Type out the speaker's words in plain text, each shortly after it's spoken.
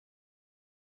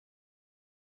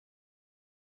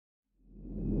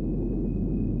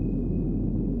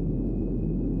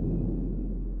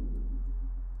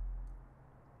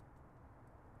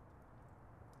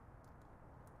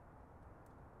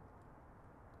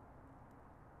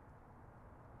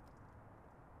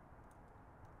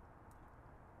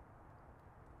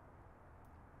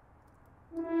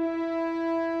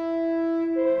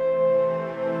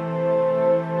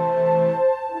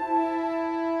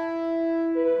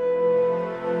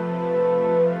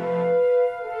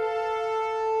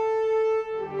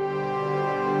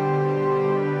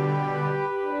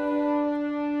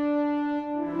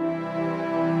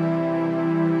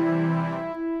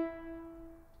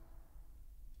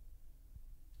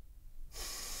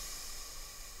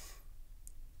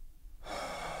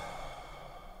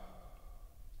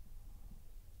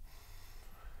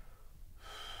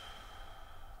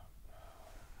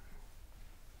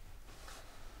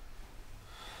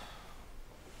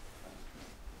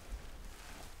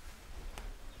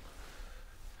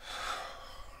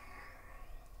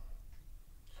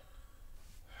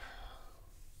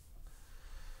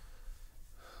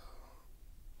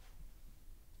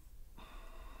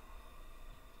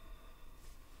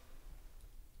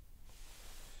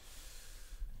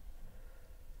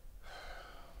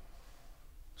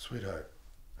Sweetheart,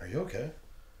 are you okay?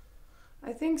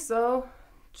 I think so.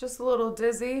 Just a little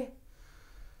dizzy.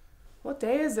 What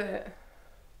day is it?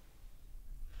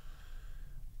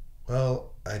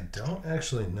 Well, I don't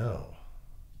actually know.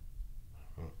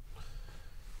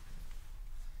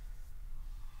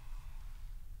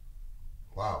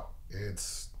 Wow,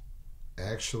 it's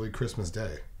actually Christmas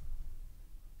Day.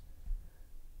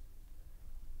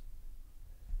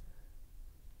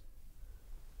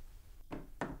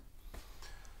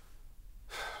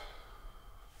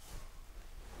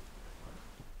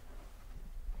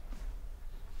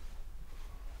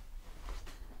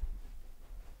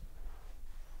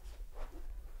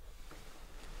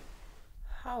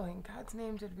 How in God's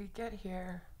name did we get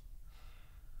here?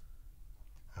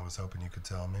 I was hoping you could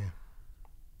tell me.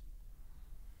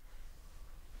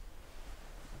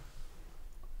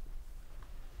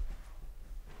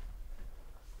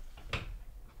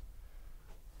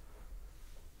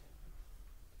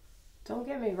 Don't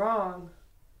get me wrong.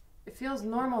 It feels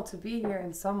normal to be here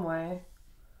in some way.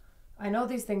 I know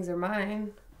these things are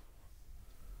mine.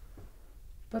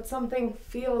 But something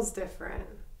feels different.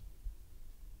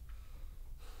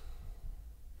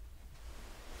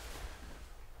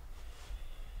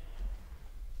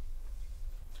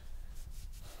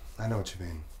 I know what you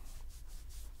mean.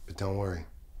 But don't worry.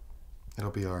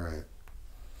 It'll be all right.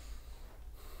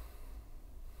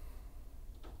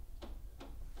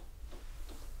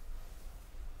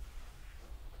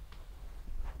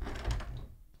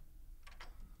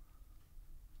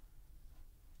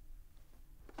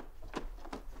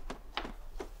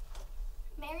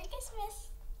 Merry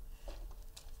Christmas.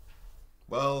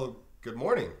 Well, good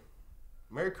morning.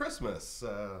 Merry Christmas.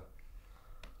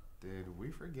 Did we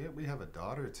forget we have a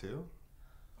daughter too?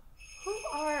 Who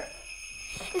are...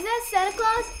 Is that Santa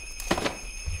Claus?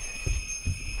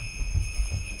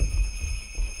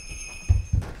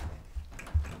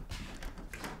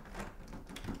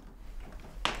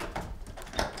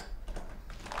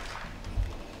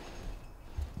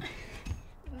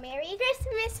 Merry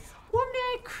Christmas. Well,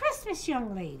 Merry Christmas,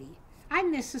 young lady.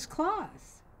 I'm Mrs.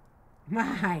 Claus.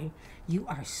 My, you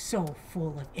are so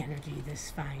full of energy this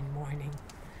fine morning.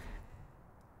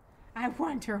 I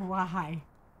wonder why.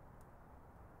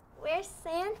 Where's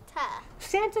Santa?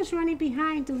 Santa's running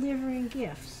behind delivering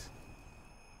gifts.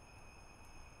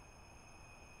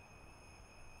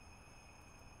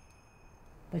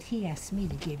 But he asked me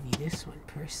to give you this one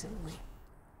personally.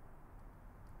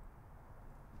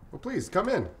 Well, please, come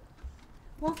in.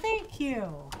 Well, thank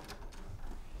you.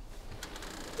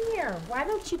 Here, why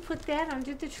don't you put that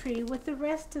under the tree with the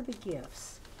rest of the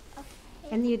gifts?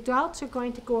 And the adults are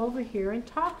going to go over here and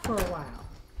talk for a while.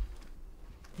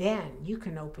 Then you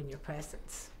can open your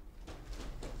presents.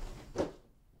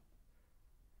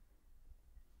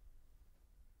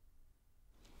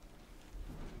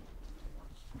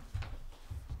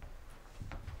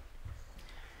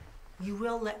 You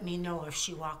will let me know if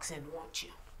she walks in, won't you?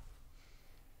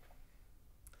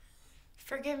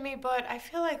 Forgive me, but I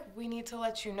feel like we need to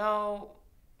let you know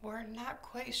we're not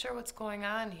quite sure what's going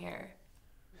on here.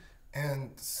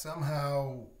 And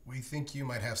somehow we think you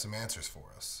might have some answers for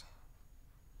us.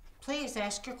 Please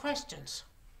ask your questions.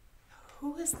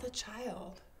 Who is the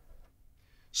child?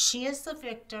 She is the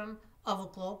victim of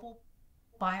a global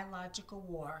biological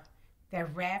war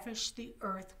that ravished the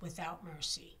earth without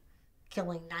mercy,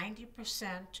 killing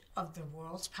 90% of the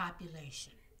world's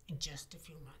population in just a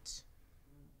few months.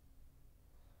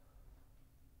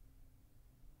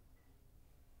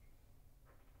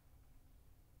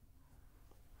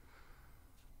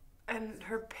 And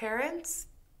her parents?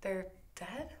 They're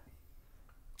dead?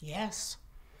 Yes.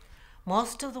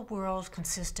 Most of the world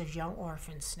consists of young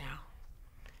orphans now.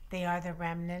 They are the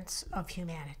remnants of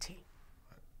humanity.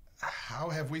 How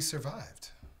have we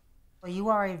survived? Well, you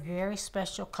are a very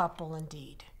special couple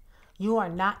indeed. You are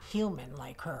not human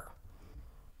like her.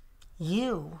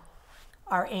 You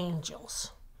are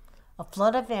angels. A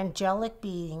flood of angelic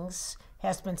beings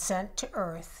has been sent to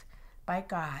earth by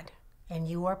God, and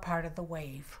you are part of the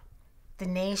wave. The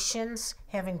nations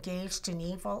have engaged in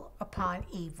evil upon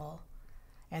evil,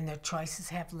 and their choices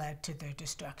have led to their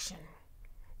destruction.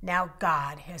 Now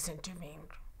God has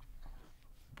intervened.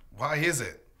 Why is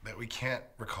it that we can't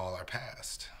recall our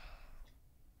past?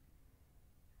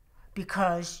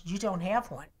 Because you don't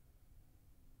have one.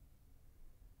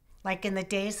 Like in the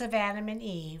days of Adam and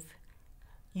Eve,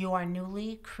 you are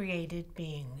newly created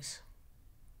beings.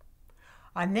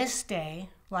 On this day,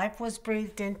 life was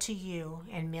breathed into you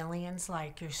and millions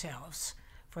like yourselves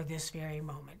for this very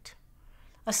moment.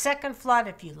 A second flood,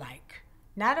 if you like,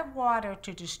 not of water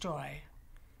to destroy,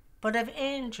 but of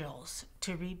angels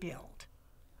to rebuild.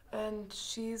 And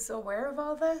she's aware of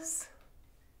all this?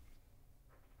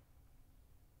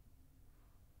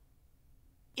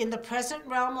 In the present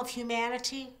realm of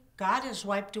humanity, God has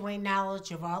wiped away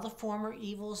knowledge of all the former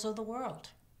evils of the world.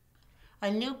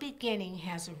 A new beginning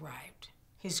has arrived,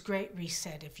 his great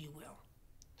reset, if you will.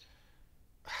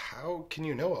 How can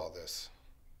you know all this?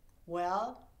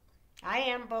 Well, I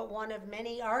am but one of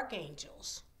many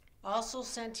archangels, also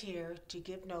sent here to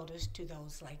give notice to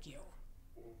those like you.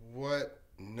 What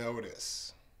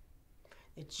notice?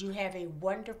 That you have a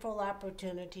wonderful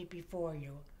opportunity before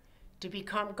you to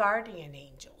become guardian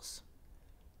angels,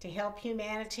 to help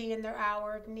humanity in their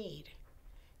hour of need,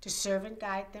 to serve and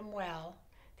guide them well,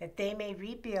 that they may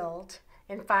rebuild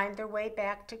and find their way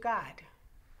back to God.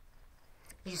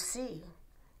 You see,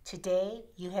 today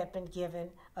you have been given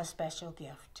a special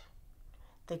gift,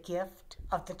 the gift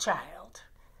of the child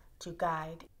to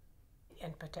guide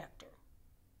and protect her.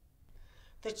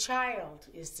 The child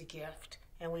is the gift,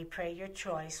 and we pray your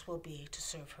choice will be to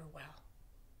serve her well.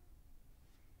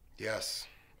 Yes,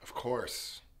 of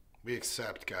course. We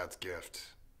accept God's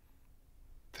gift.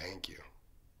 Thank you.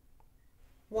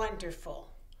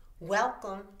 Wonderful.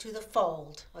 Welcome to the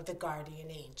fold of the guardian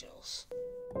angels.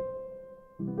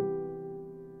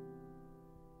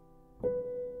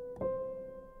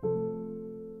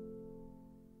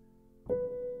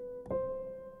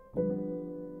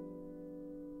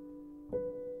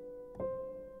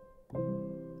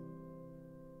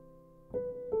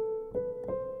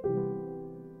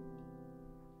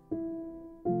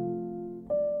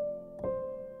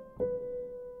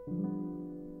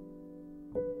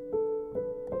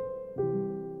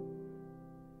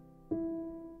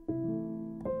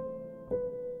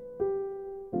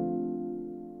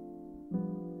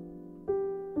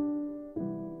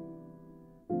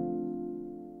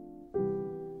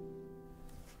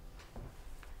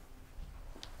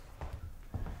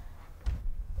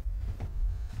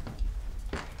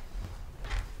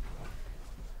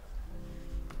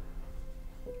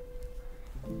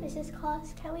 Mrs.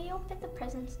 Claus, can we open the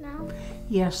presents now?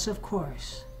 Yes, of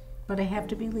course. But I have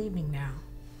to be leaving now.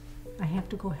 I have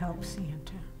to go help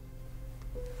Santa.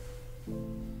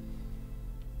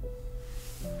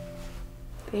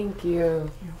 Thank you.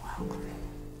 You're welcome.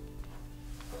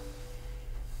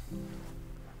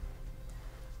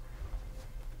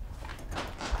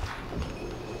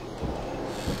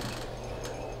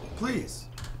 Please,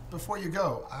 before you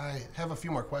go, I have a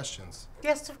few more questions.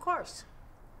 Yes, of course.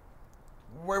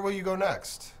 Where will you go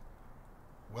next?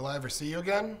 Will I ever see you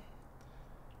again?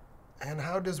 And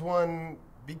how does one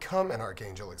become an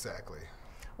archangel exactly?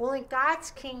 Well, in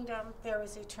God's kingdom, there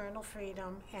is eternal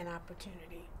freedom and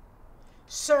opportunity.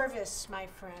 Service, my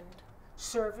friend.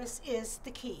 Service is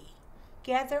the key.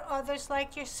 Gather others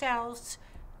like yourselves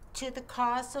to the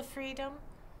cause of freedom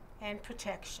and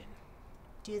protection.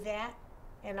 Do that,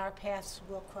 and our paths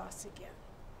will cross again.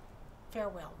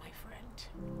 Farewell, my friend.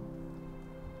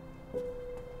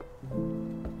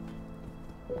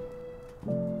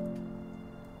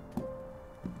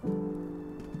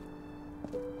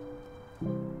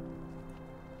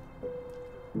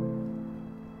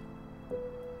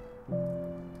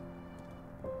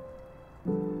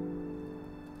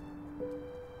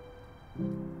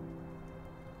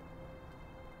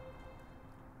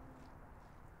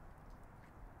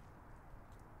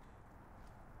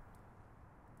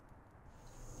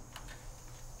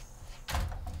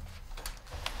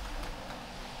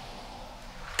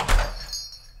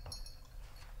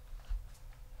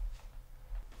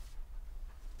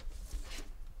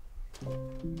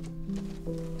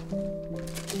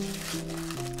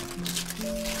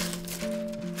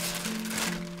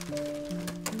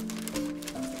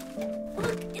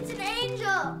 Look, it's an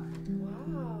angel!